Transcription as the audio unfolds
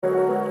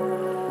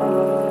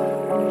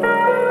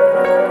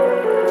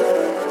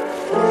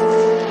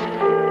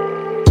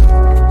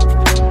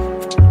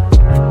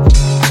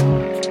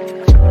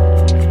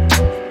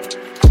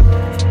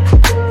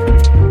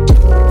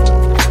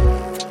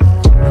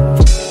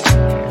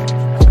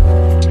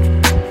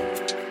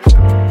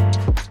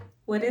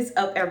What is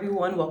up,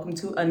 everyone? Welcome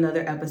to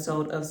another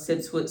episode of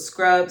Sips with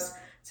Scrubs.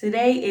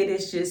 Today, it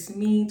is just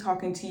me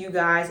talking to you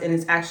guys, and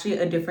it's actually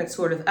a different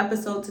sort of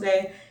episode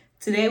today.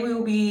 Today, we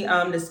will be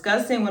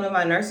discussing one of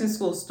my nursing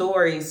school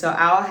stories. So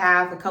I'll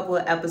have a couple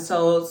of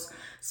episodes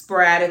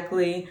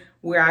sporadically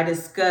where I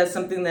discuss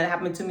something that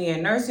happened to me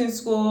in nursing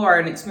school or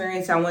an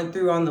experience I went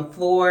through on the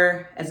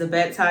floor as a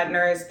bedside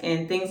nurse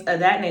and things of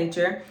that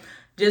nature,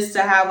 just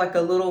to have like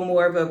a little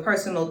more of a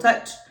personal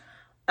touch.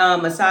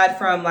 Aside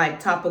from like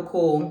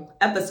topical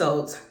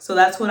episodes. So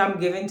that's what I'm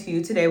giving to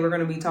you today. We're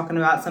going to be talking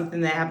about something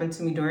that happened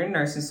to me during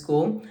nursing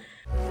school.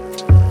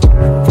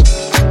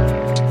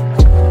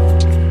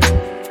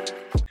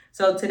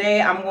 So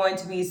today I'm going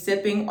to be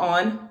sipping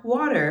on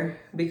water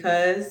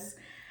because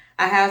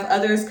I have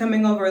others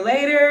coming over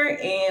later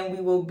and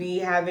we will be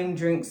having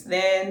drinks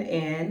then.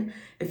 And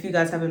if you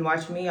guys haven't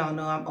watched me, y'all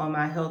know I'm on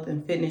my health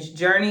and fitness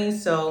journey.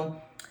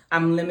 So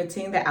I'm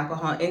limiting the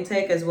alcohol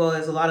intake as well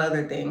as a lot of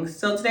other things.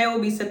 So today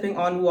we'll be sipping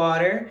on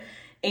water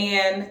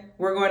and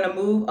we're going to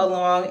move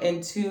along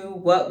into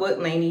what would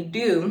Lainey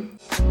do?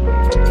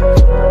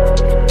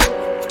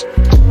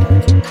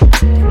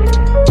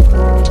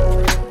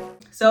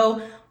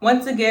 So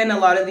once again, a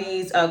lot of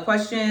these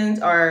questions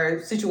are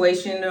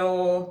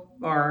situational,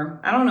 or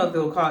I don't know if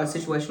they'll call it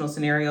situational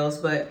scenarios,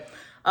 but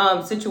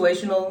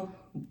situational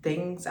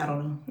things, I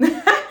don't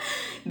know.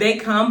 They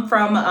come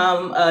from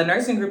a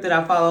nursing group that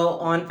I follow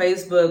on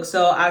Facebook.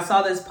 So I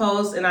saw this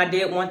post and I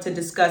did want to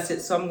discuss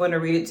it. So I'm going to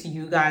read it to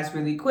you guys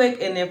really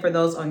quick. And then for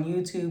those on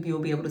YouTube, you'll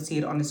be able to see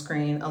it on the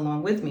screen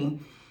along with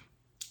me.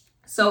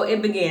 So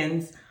it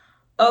begins.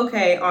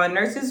 Okay, on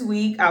Nurses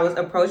Week, I was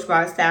approached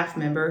by a staff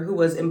member who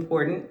was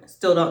important.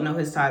 Still don't know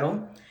his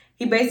title.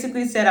 He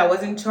basically said I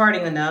wasn't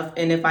charting enough,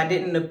 and if I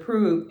didn't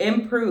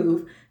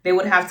improve, they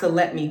would have to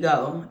let me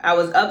go. I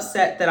was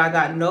upset that I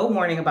got no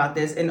warning about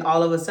this, and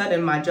all of a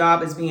sudden my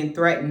job is being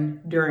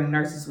threatened during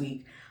Nurses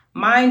Week.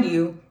 Mind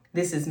you,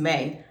 this is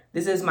May.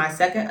 This is my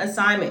second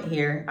assignment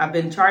here. I've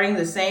been charting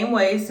the same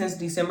way since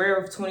December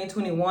of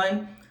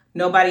 2021.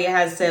 Nobody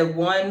has said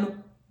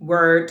one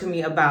word to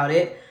me about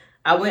it.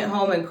 I went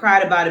home and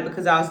cried about it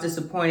because I was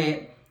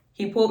disappointed.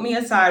 He pulled me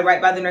aside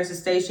right by the nurse's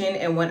station,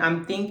 and when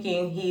I'm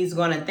thinking he's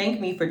going to thank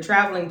me for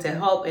traveling to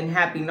help in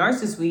Happy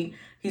Nurses Week,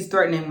 he's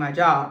threatening my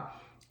job.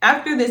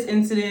 After this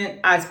incident,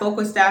 I spoke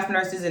with staff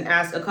nurses and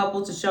asked a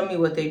couple to show me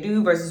what they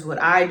do versus what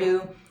I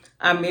do.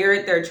 I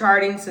mirrored their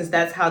charting since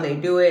that's how they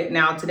do it.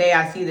 Now, today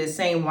I see this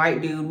same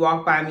white dude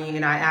walk by me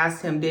and I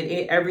asked him,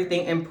 did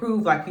everything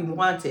improve like he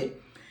wanted?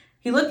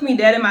 He looked me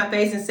dead in my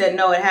face and said,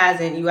 no, it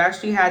hasn't. You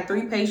actually had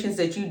 3 patients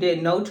that you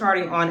did no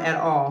charting on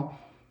at all.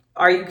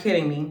 Are you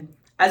kidding me?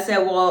 I said,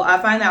 well, I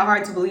find that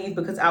hard to believe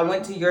because I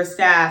went to your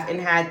staff and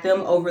had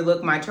them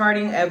overlook my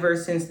charting ever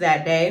since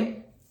that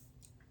day,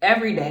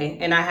 every day,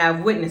 and I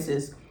have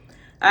witnesses.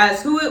 I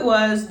asked who it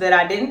was that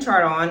I didn't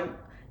chart on,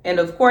 and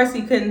of course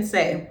he couldn't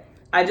say.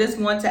 I just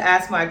want to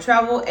ask my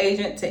travel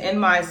agent to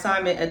end my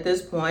assignment at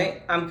this point.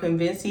 I'm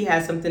convinced he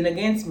has something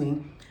against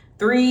me.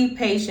 3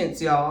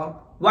 patients,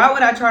 y'all. Why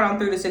would I chart on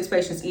 3 to 6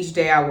 patients each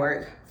day I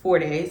work, 4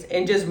 days,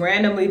 and just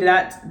randomly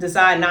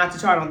decide not to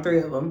chart on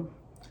 3 of them?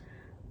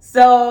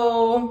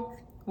 So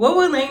what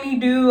would Lainey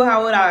do?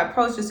 How would I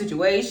approach the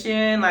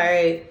situation?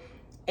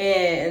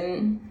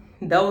 And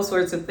those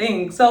sorts of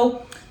things.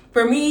 So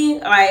for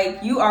me,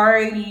 you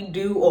already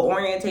do an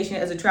orientation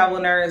as a travel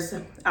nurse,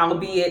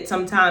 albeit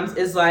sometimes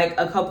it's like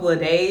a couple of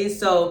days.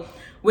 So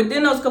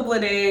within those couple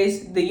of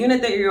days, the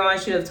unit that you're on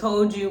should have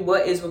told you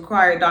what is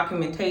required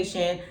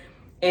documentation,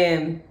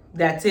 and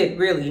that's it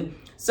really.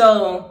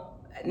 So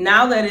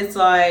now that it's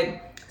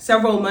like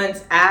several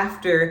months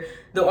after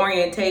the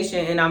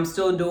orientation and I'm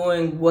still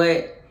doing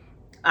what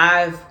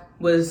I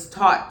was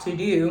taught to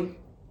do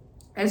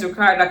as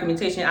required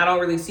documentation, I don't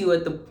really see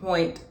what the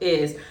point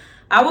is.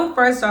 I would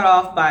first start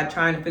off by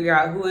trying to figure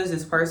out who is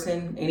this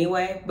person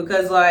anyway,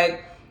 because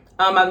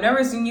I've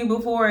never seen you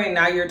before and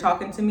now you're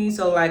talking to me.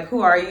 So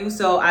who are you?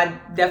 So I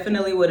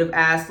definitely would have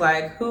asked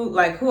who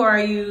are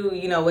you?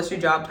 You know, what's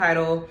your job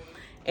title?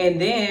 And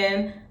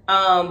then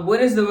what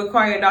is the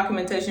required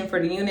documentation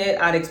for the unit?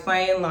 I'd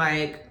explain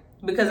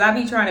because I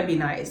be trying to be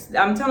nice.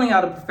 I'm telling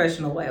y'all the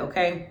professional way,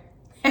 okay?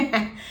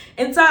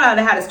 Inside out,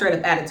 I had a straight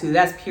up attitude.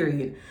 That's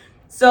period.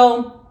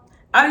 So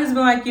I just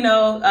been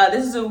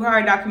this is a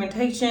required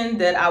documentation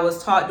that I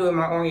was taught during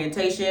my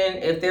orientation.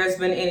 If there's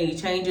been any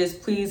changes,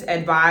 please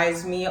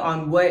advise me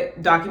on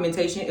what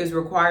documentation is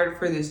required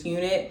for this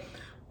unit,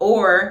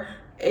 or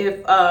if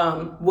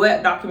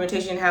what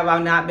documentation have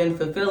I not been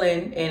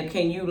fulfilling, and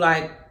can you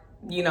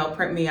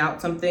print me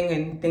out something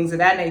and things of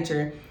that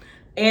nature.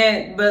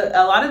 But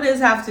a lot of this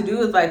have to do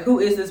with who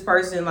is this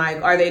person?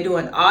 Are they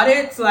doing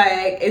audits?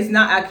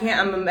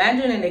 I'm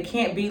imagining it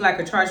can't be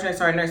a charge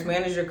nurse or a nurse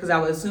manager, because I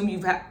would assume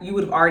you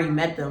would have already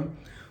met them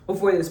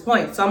before this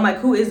point. So I'm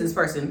who is this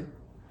person?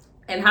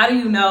 And how do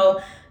you know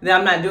that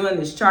I'm not doing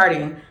this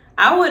charting?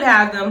 I would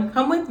have them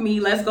come with me.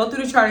 Let's go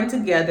through the charting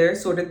together,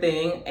 sort of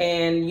thing.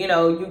 And,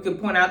 you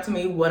could point out to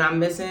me what I'm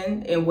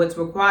missing and what's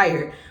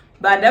required.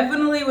 But I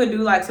definitely would do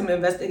like some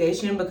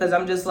investigation, because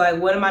I'm just like,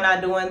 what am I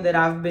not doing that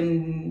I've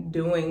been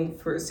doing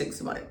for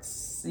 6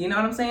 months? You know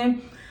what I'm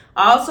saying?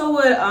 I also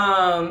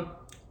would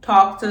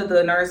talk to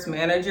the nurse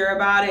manager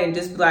about it and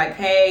just be like,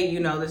 hey, you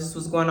know, this is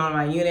what's going on in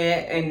my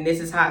unit and this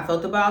is how I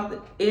felt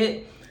about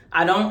it.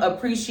 I don't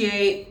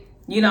appreciate,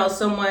 you know,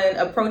 someone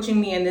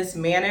approaching me in this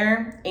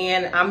manner,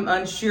 and I'm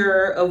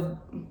unsure of,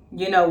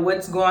 you know,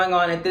 what's going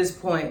on at this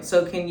point.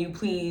 So can you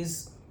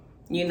please,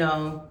 you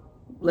know,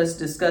 let's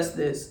discuss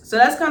this. So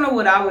that's kind of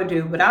what I would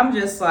do. But I'm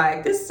just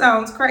like, this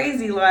sounds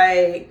crazy.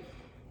 Like,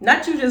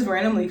 not you just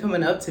randomly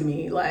coming up to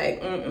me.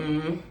 Like,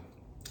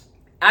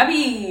 I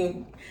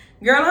be,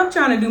 girl, I'm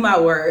trying to do my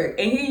work,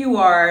 and here you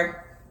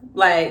are,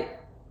 like,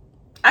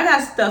 I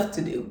got stuff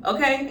to do,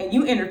 okay? And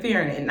you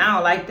interfering in it, and I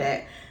don't like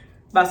that.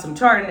 About some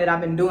charting that I've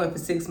been doing for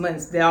 6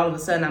 months that all of a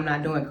sudden I'm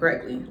not doing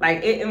correctly.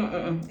 Like, it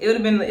would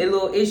have been a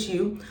little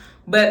issue.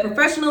 But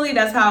professionally,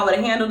 that's how I would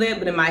have handled it.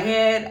 But in my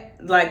head,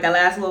 like that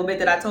last little bit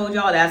that I told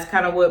y'all, that's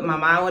kind of what my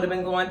mind would have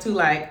been going to.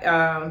 Like,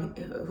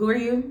 who are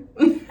you?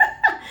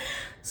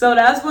 So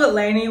that's what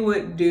Lainey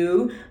would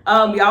do.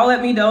 Y'all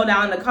let me know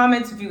down in the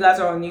comments, if you guys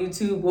are on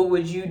YouTube, what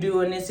would you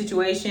do in this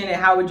situation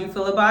and how would you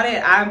feel about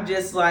it? I'm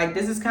just like,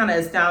 this is kind of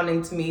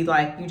astounding to me.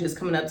 Like, you just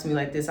coming up to me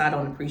like this, I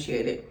don't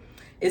appreciate it.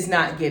 It's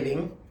not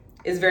giving.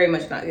 It's very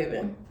much not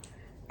giving.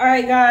 All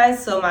right,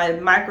 guys, so my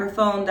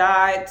microphone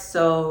died,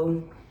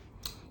 so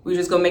we're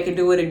just gonna make it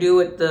do what it do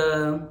with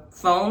the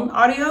phone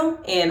audio,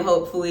 and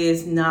hopefully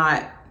it's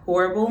not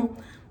horrible.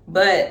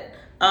 But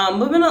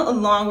moving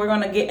along, we're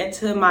gonna get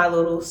into my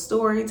little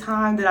story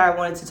time that I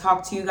wanted to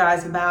talk to you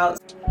guys about.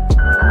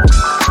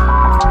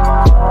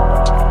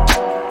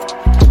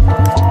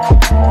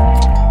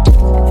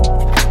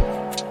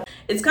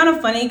 It's kind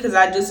of funny because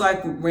I just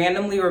like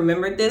randomly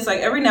remembered this. Like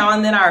every now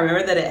and then I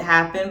remember that it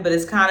happened, but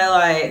it's kind of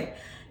like,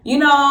 you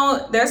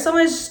know, there's so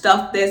much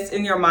stuff that's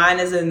in your mind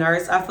as a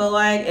nurse, I feel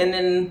like. And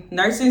then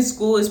nursing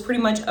school is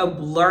pretty much a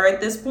blur at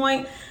this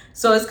point.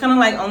 So it's kind of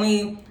like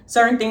only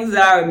certain things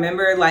that I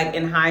remember, like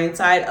in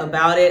hindsight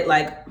about it,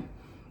 like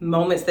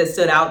moments that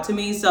stood out to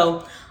me.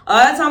 So a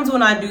lot of times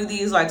when I do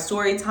these like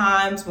story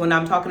times, when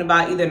I'm talking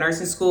about either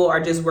nursing school or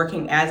just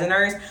working as a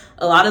nurse,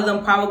 a lot of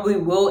them probably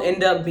will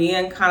end up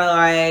being kind of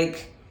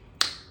like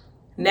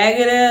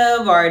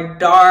negative or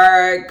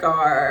dark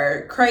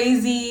or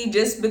crazy,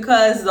 just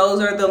because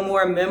those are the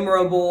more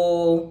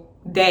memorable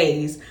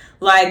days.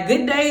 Like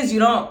good days, you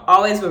don't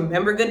always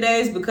remember good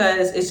days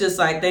because it's just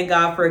like, thank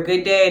God for a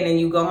good day, and then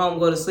you go home,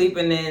 go to sleep,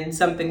 and then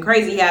something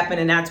crazy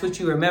happened and that's what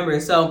you remember.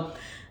 So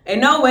in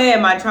no way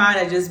am I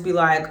trying to just be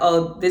like,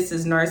 oh, this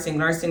is nursing.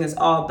 Nursing is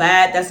all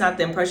bad. That's not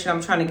the impression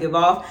I'm trying to give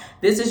off.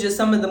 This is just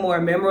some of the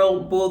more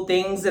memorable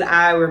things that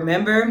I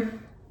remember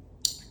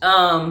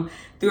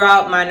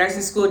throughout my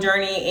nursing school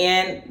journey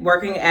and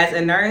working as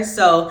a nurse.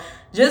 So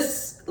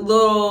just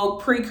little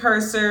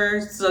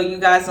precursor, so you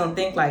guys don't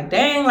think like,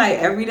 dang, like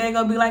every day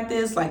gonna be like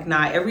this. Like,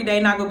 nah, every day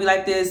not gonna be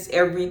like this.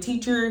 Every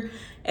teacher,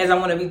 as I'm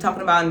going to be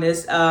talking about in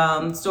this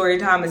story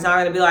time, is not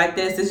going to be like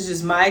this. This is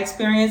just my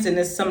experience, and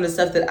this is some of the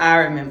stuff that I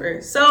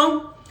remember.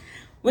 So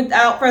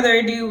without further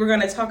ado, we're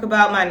going to talk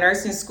about my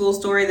nursing school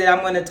story that I'm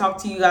going to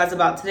talk to you guys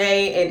about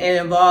today, and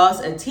it involves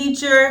a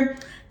teacher.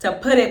 To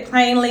put it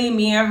plainly,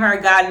 me and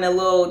her got in a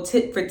little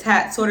tit for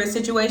tat sort of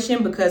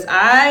situation, because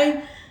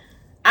I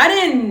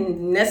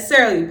didn't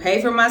necessarily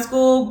pay for my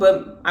school,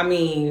 but I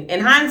mean, in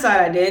hindsight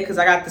I did, because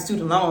I got the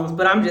student loans.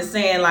 But I'm just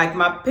saying, like,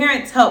 my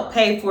parents helped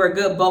pay for a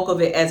good bulk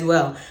of it as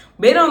well.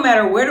 But it don't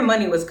matter where the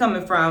money was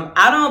coming from.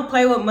 I don't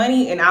play with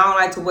money, and I don't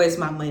like to waste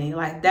my money.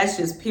 Like, that's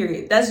just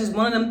period. That's just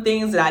one of them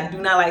things that I do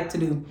not like to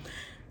do.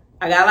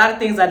 I got a lot of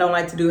things I don't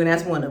like to do, and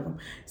that's one of them.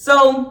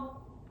 So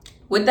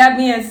with that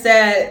being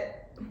said,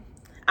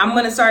 I'm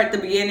going to start at the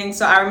beginning.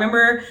 So I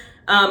remember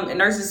in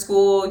nursing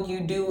school, you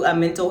do a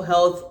mental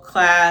health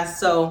class.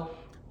 So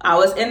I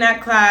was in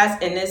that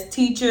class, and this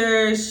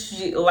teacher,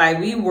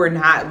 we were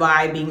not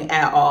vibing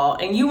at all.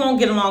 And you won't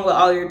get along with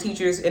all your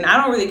teachers. And I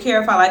don't really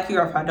care if I like you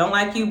or if I don't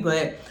like you,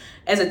 but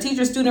as a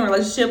teacher-student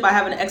relationship, I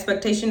have an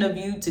expectation of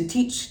you to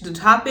teach the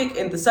topic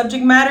and the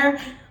subject matter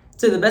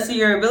to the best of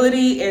your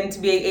ability, and to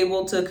be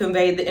able to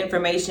convey the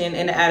information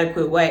in an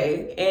adequate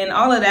way. And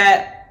all of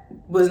that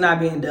was not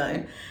being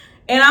done.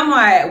 And I'm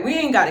like, we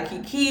ain't got to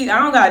keep keys. I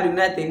don't got to do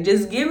nothing.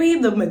 Just give me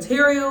the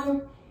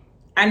material.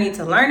 I need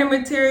to learn the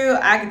material.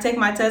 I can take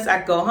my test. I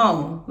can go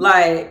home.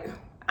 Like,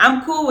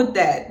 I'm cool with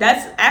that.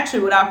 That's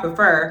actually what I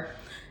prefer.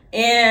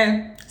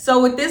 And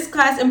so with this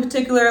class in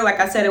particular, like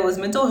I said, it was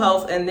mental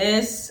health. And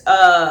this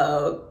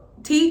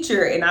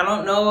teacher, and I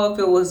don't know if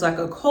it was like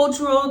a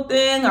cultural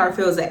thing or if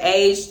it was an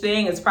age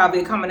thing. It's probably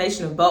a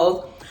combination of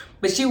both.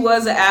 But she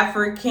was an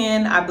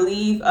African, I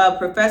believe,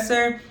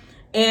 professor.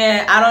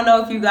 And I don't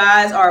know if you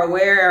guys are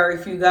aware, or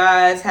if you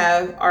guys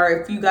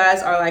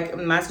are like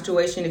in my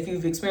situation, if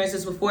you've experienced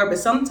this before, but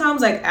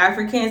sometimes like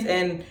Africans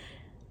and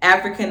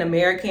African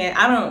American,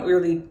 I don't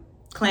really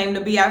claim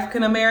to be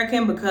African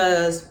American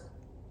because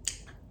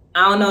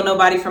I don't know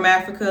nobody from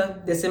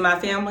Africa that's in my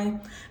family.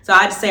 So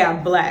I just say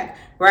I'm black,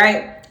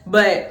 right?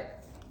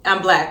 But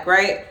I'm black,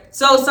 right?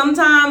 So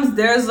sometimes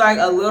there's like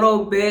a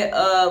little bit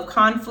of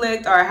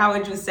conflict, or how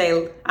would you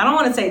say, I don't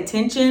want to say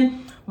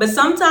tension, but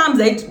sometimes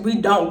we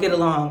don't get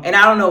along, and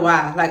I don't know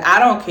why. Like, I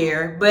don't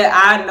care, but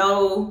I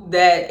know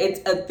that it's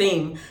a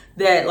thing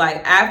that like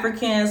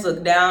Africans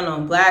look down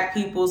on Black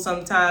people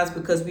sometimes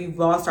because we've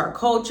lost our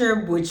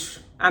culture, which,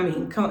 I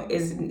mean,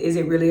 is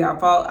it really our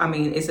fault? I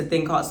mean, it's a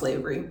thing called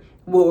slavery.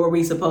 What were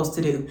we supposed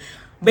to do?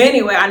 But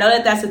anyway, I know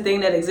that that's a thing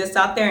that exists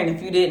out there, and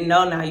if you didn't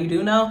know, now you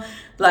do know.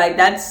 Like,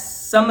 that's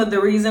some of the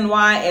reason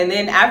why. And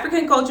then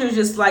African culture is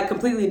just like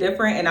completely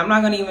different, and I'm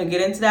not going to even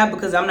get into that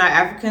because I'm not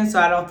African, so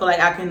I don't feel like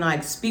I can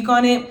like speak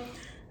on it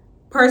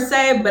per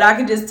se. But I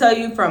can just tell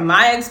you from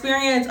my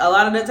experience, a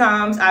lot of the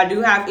times I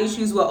do have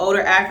issues with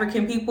older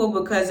African people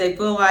because they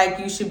feel like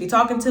you should be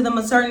talking to them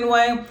a certain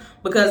way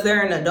because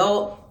they're an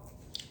adult.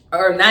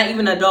 Or not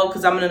even adult,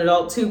 because I'm an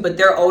adult too, but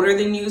they're older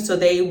than you, so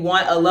they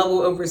want a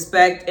level of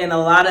respect. And a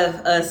lot of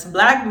us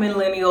Black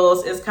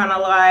millennials is kind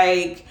of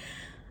like,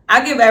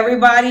 I give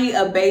everybody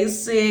a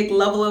basic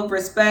level of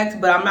respect,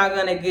 but I'm not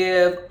going to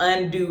give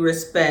undue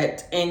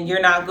respect. And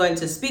you're not going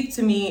to speak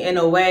to me in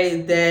a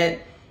way that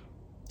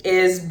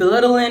is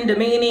belittling,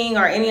 demeaning,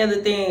 or any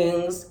other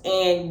things,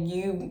 and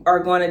you are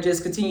going to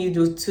just continue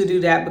to do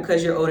that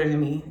because you're older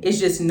than me. It's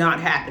just not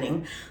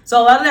happening.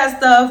 So a lot of that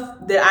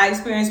stuff that I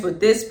experienced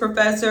with this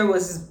professor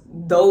was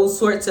those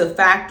sorts of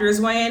factors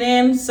weighing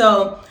in.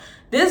 So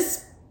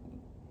this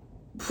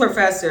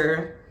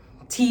professor,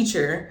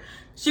 teacher,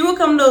 she would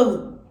come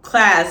to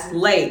class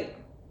late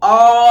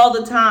all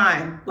the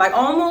time, like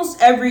almost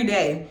every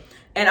day.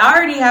 And I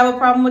already have a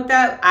problem with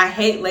that. I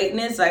hate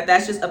lateness. Like,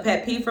 that's just a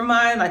pet peeve for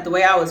mine. Like, the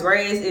way I was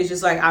raised is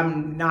just like,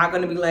 I'm not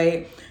going to be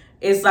late.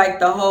 It's like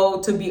the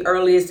whole to be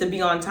early is to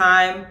be on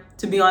time.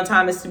 To be on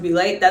time is to be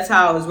late. That's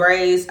how I was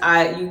raised.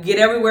 You get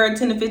everywhere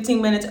 10 to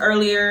 15 minutes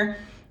earlier.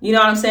 You know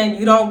what I'm saying?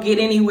 You don't get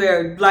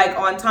anywhere like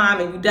on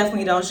time, and you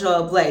definitely don't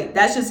show up late.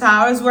 That's just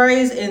how I was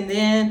raised. And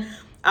then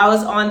I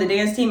was on the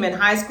dance team in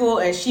high school,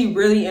 and she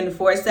really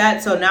enforced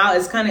that. So now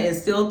it's kind of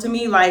instilled to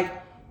me like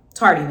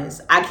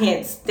tardiness. I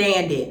can't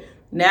stand it.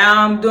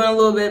 Now I'm doing a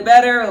little bit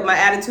better with my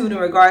attitude in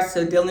regards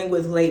to dealing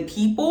with late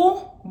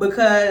people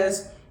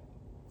because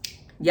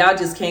y'all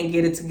just can't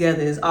get it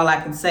together is all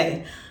I can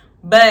say.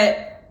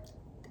 But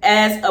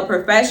as a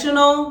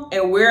professional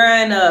and we're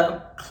in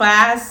a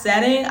class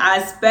setting, I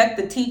expect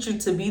the teacher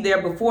to be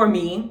there before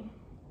me,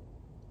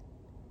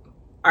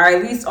 or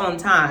at least on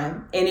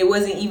time. And it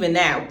wasn't even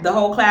that. The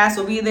whole class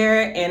will be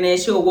there, and then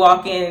she'll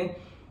walk in.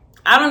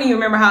 I don't even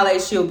remember how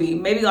late she'll be.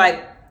 Maybe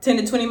like 10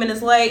 to 20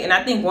 minutes late. And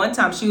I think one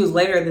time she was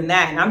later than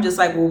that. And I'm just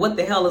like, well, what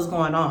the hell is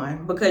going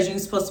on? Because you're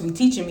supposed to be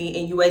teaching me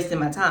and you wasting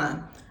my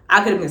time.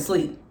 I could have been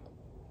asleep.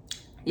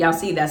 Y'all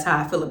see, that's how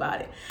I feel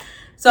about it.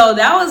 So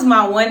that was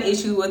my one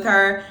issue with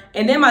her.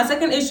 And then my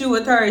second issue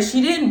with her is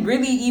she didn't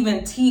really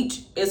even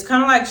teach. It's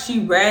kind of like she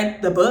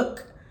read the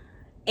book.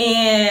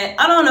 And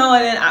I don't know.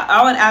 And then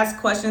I would ask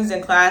questions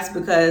in class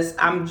because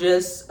I'm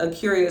just a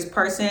curious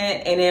person.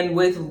 And then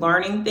with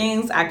learning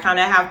things, I kind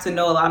of have to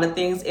know a lot of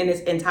things in its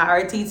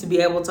entirety to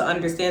be able to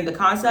understand the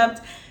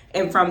concept.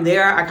 And from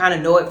there, I kind of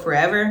know it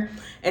forever.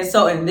 And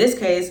so in this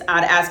case,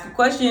 I'd ask a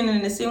question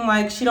and it seemed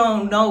like she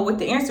don't know what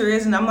the answer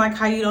is. And I'm like,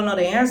 how you don't know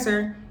the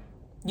answer?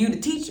 You the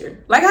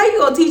teacher. Like, how you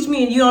gonna teach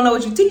me and you don't know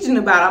what you're teaching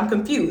about? I'm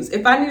confused.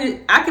 If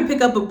I could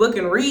pick up a book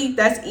and read,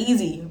 that's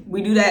easy.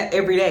 We do that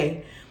every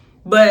day.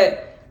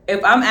 But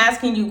if I'm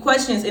asking you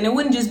questions, and it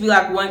wouldn't just be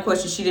like one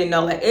question she didn't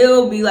know, like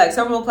it'll be like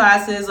several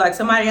classes, like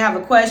somebody have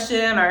a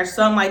question or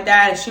something like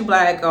that, and she'd be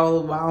like,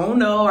 oh, I don't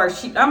know, or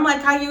I'm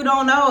like, how you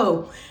don't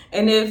know?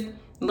 And if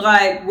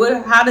like,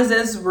 how does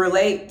this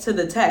relate to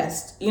the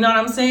test? You know what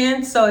I'm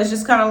saying? So it's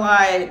just kind of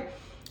like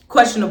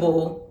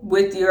questionable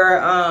with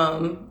your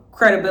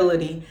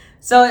credibility.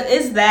 So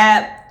it's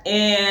that.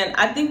 And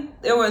I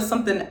think there was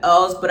something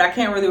else, but I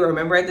can't really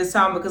remember at this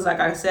time because, like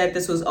I said,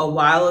 this was a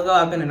while ago.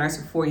 I've been a nurse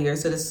for 4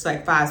 years, so this is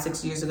like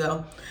 5-6 years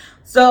ago.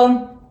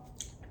 So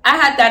I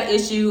had that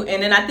issue,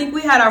 and then I think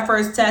we had our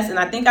first test, and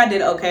I think I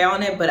did okay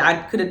on it, but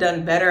I could have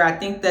done better. I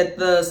think that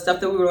the stuff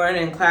that we were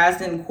learning in class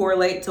didn't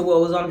correlate to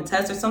what was on the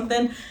test or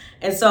something,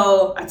 and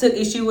so I took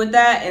issue with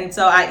that, and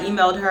so I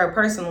emailed her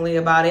personally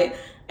about it,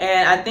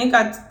 and I think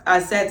I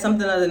said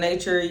something of the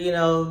nature, you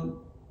know,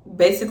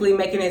 basically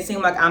making it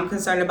seem like I'm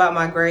concerned about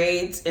my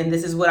grades and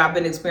this is what I've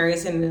been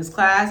experiencing in this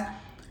class.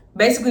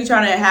 Basically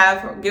trying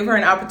to give her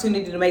an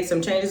opportunity to make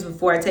some changes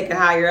before I take it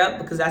higher up,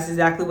 because that's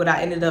exactly what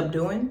I ended up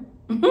doing.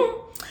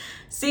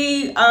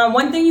 See,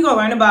 one thing you're gonna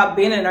learn about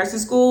being in nursing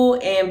school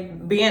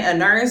and being a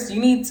nurse,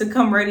 you need to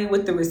come ready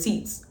with the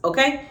receipts,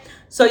 okay?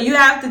 So you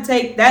have to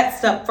take that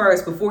step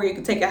first before you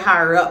can take it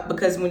higher up,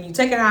 because when you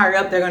take it higher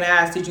up, they're gonna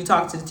ask, did you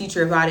talk to the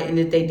teacher about it, and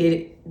did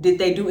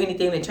they do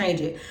anything to change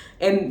it?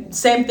 And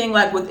same thing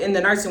like within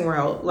the nursing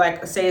world.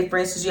 Like, say for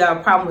instance you have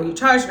a problem with your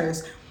charge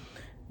nurse,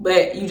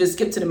 but you just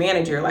skip to the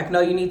manager. Like,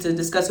 no, you need to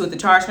discuss it with the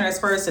charge nurse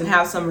first and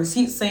have some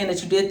receipts saying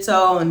that you did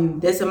so,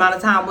 and this amount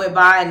of time went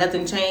by and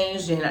nothing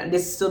changed, and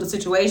this is still the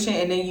situation,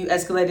 and then you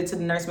escalate it to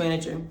the nurse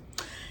manager.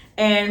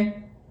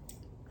 And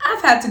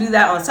I've had to do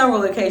that on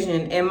several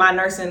occasions in my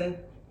nursing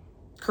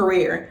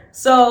career.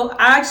 So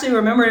I actually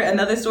remembered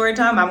another story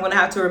time. I'm gonna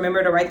have to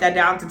remember to write that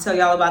down to tell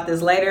y'all about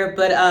this later.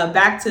 But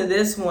back to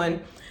this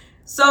one.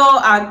 So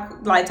I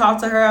like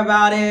talked to her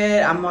about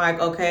it. I'm like,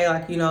 okay,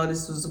 like, you know,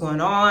 this was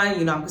going on.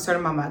 You know, I'm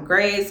concerned about my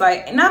grades.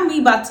 Like, not me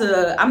about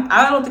to,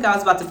 I don't think I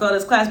was about to fail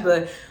this class,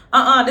 but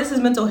this is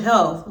mental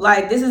health.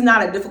 Like, this is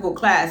not a difficult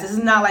class. This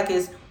is not like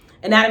it's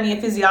anatomy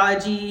and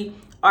physiology,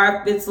 or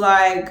if it's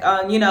like,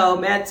 you know,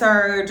 med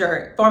surg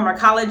or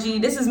pharmacology.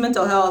 This is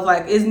mental health.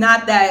 Like, it's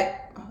not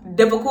that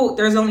difficult.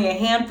 There's only a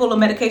handful of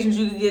medications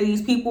you can give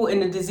these people,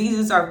 and the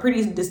diseases are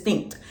pretty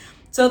distinct.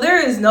 So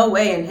there is no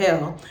way in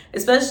hell,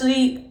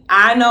 especially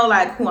I know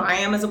like who I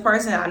am as a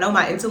person. I know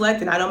my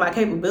intellect and I know my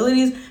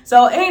capabilities.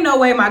 So ain't no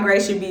way my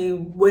grade should be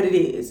what it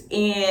is.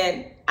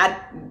 And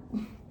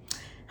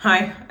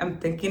I'm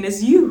thinking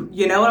it's you,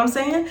 you know what I'm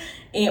saying?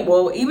 And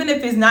well, even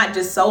if it's not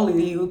just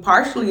solely you,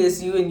 partially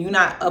it's you, and you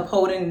not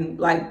upholding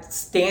like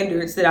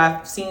standards that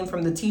I've seen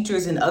from the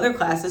teachers in other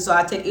classes. So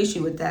I take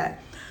issue with that.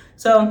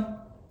 So,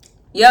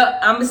 yep,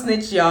 I'm a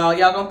snitch, y'all.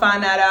 Y'all gonna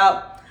find that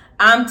out.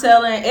 I'm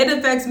telling, it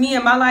affects me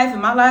and my life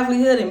and my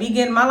livelihood and me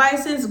getting my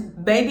license,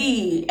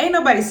 baby. Ain't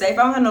nobody safe.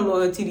 I don't have no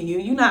loyalty to you.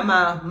 You not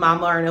my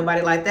mama or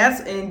nobody like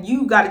that. And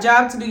you got a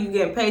job to do. You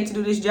getting paid to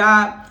do this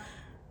job.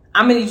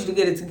 I'm gonna need you to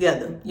get it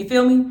together. You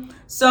feel me?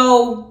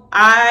 So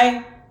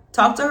I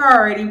talked to her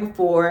already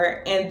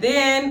before, and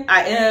then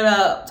I ended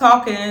up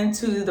talking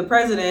to the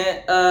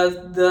president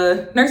of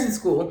the nursing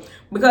school,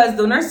 because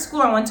the nursing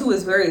school I went to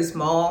is very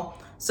small.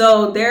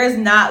 So there's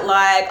not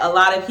like a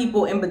lot of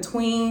people in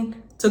between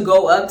to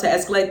go up to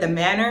escalate the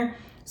matter.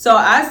 So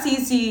I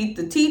CC'd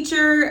the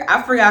teacher.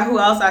 I forgot who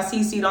else I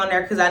CC'd on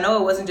there, because I know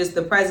it wasn't just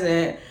the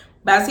president,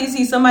 but I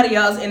CC'd somebody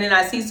else, and then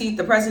I CC'd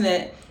the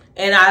president.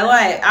 And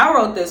I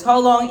wrote this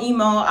whole long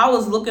email. I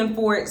was looking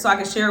for it so I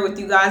could share it with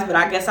you guys, but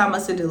I guess I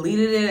must have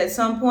deleted it at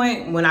some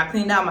point when I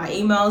cleaned out my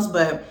emails.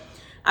 But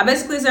I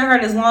basically sent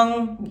her this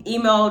long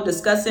email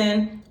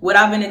discussing what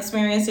I've been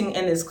experiencing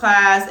in this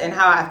class and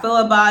how I feel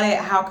about it,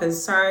 how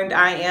concerned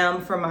I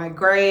am for my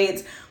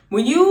grades.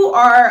 When you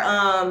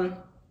are,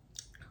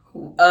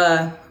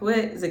 what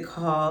is it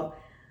called?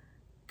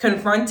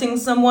 Confronting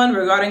someone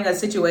regarding a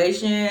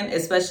situation,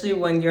 especially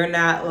when you're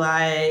not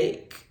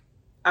like,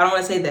 I don't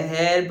want to say the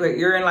head, but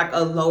you're in like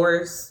a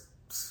lower,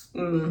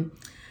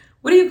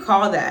 what do you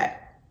call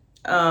that?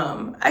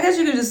 I guess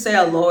you could just say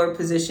a lower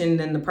position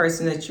than the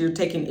person that you're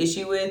taking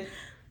issue with.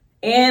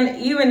 And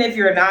even if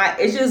you're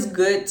not, it's just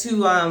good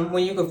to,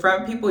 when you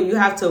confront people, you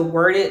have to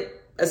word it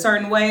a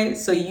certain way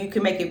so you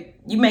can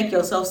make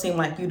yourself seem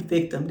like you're the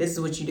victim. This is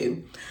what you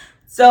do.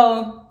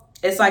 So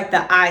it's like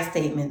the I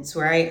statements,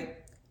 right?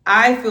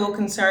 I feel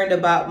concerned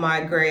about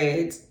my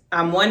grades.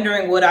 I'm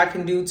wondering what I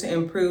can do to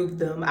improve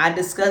them. I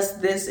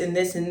discussed this and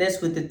this and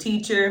this with the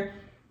teacher,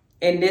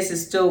 and this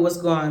is still what's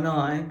going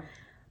on.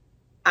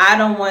 I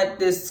don't want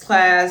this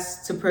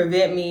class to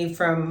prevent me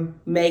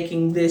from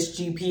making this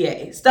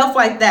GPA. Stuff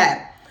like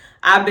that.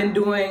 I've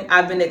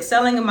been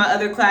excelling in my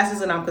other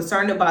classes, and I'm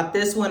concerned about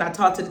this one. I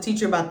talked to the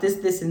teacher about this,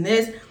 this, and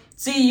this.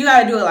 See, you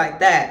got to do it like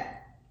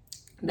that.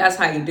 That's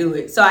how you do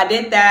it. So I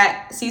did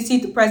that,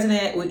 CC'd the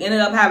president. We ended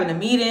up having a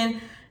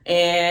meeting,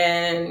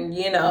 and,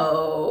 you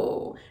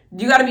know,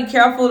 you got to be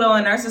careful though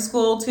in nursing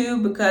school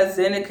too, because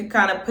then it could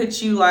kind of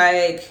put you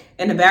like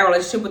in a bad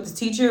relationship with the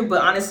teacher.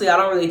 But honestly, I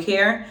don't really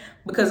care,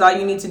 because all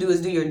you need to do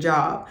is do your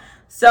job.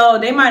 So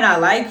they might not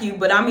like you,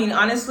 but I mean,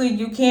 honestly,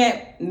 you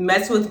can't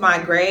mess with my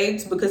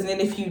grades, because then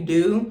if you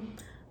do,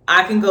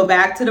 I can go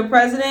back to the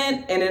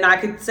president and then I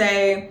could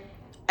say,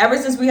 ever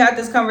since we had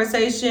this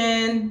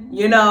conversation,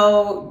 you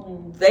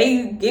know,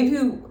 they give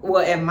you,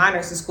 well, at my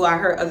nursing school, I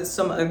heard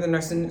some other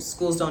nursing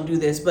schools don't do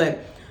this, but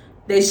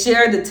they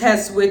share the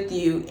test with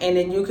you, and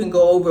then you can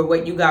go over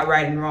what you got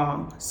right and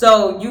wrong.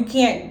 So you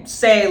can't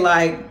say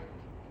like,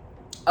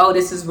 oh,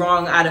 this is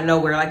wrong out of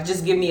nowhere. Like,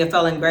 just give me a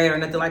failing grade or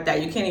nothing like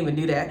that. You can't even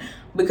do that,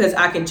 because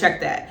I can check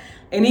that.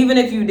 And even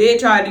if you did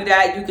try to do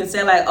that, you can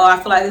say like, oh, I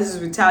feel like this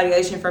is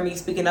retaliation for me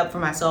speaking up for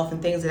myself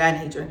and things of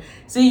that nature.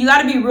 So you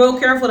got to be real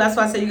careful. That's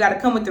why I say you got to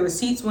come with the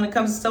receipts when it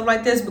comes to stuff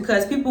like this,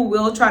 because people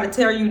will try to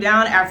tear you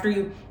down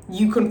after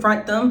you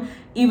confront them,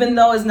 even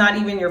though it's not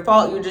even your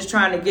fault. You're just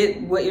trying to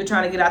get what you're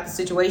trying to get out the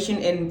situation.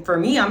 And for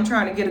me, I'm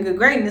trying to get a good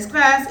grade in this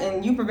class,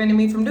 and you prevented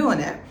me from doing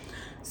that.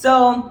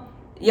 So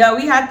yeah,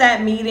 we had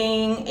that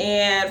meeting,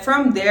 and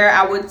from there,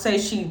 I would say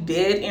she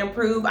did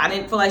improve. I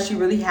didn't feel like she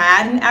really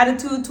had an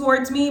attitude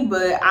towards me,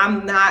 but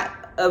I'm not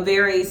a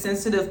very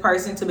sensitive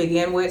person to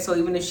begin with. So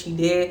even if she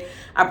did,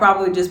 I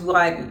probably just be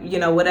like, you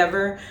know,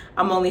 whatever.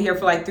 I'm only here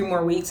for like 3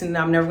 more weeks, and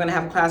I'm never going to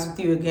have a class with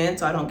you again,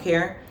 so I don't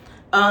care.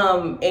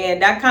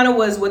 And that kind of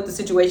was what the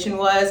situation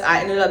was. I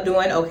ended up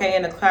doing okay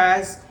in the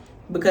class,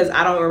 because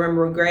I don't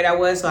remember what grade I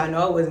was, so I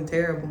know it wasn't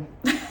terrible.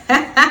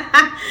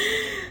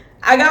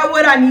 I got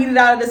what I needed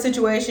out of the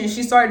situation.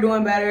 She started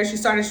doing better. She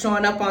started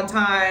showing up on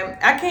time.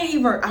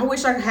 I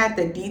wish I had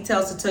the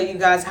details to tell you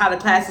guys how the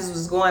classes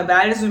was going, but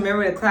I just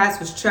remember the class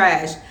was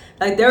trash.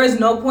 Like, there is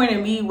no point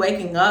in me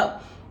waking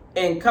up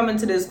and coming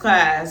to this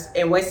class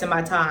and wasting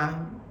my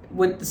time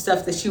with the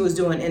stuff that she was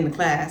doing in the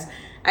class.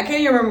 I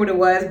can't even remember what it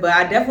was, but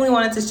I definitely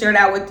wanted to share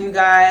that with you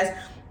guys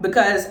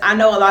because I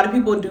know a lot of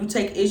people do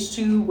take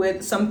issue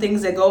with some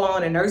things that go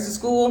on in nursing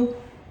school.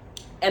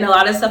 And a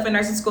lot of stuff in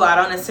nursing school, I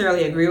don't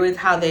necessarily agree with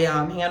how they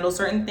handle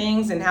certain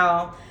things and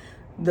how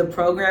the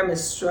program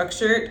is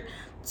structured.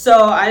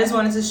 So I just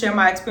wanted to share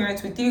my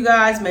experience with you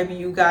guys. Maybe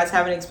you guys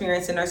have an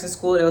experience in nursing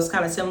school that was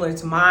kind of similar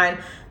to mine.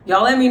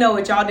 Y'all let me know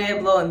what y'all did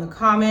below in the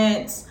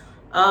comments.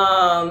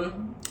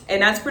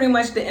 And that's pretty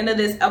much the end of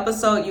this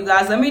episode, you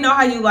guys. Let me know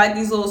how you like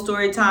these little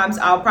story times.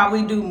 I'll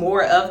probably do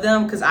more of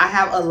them because I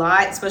have a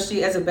lot,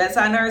 especially as a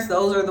bedside nurse.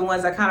 Those are the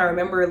ones I kind of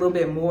remember a little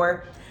bit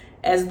more,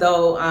 as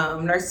though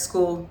nursing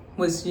school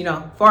was,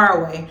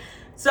 far away.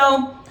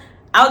 So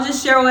I'll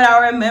just share what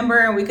I remember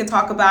and we can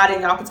talk about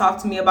it. Y'all can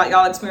talk to me about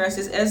y'all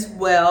experiences as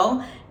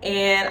well.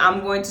 And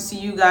I'm going to see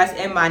you guys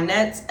in my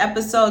next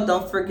episode.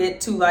 Don't forget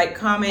to like,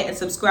 comment, and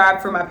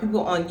subscribe for my people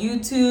on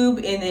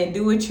YouTube. And then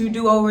do what you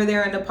do over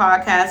there in the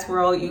podcast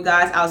world, you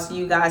guys. I'll see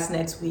you guys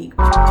next week.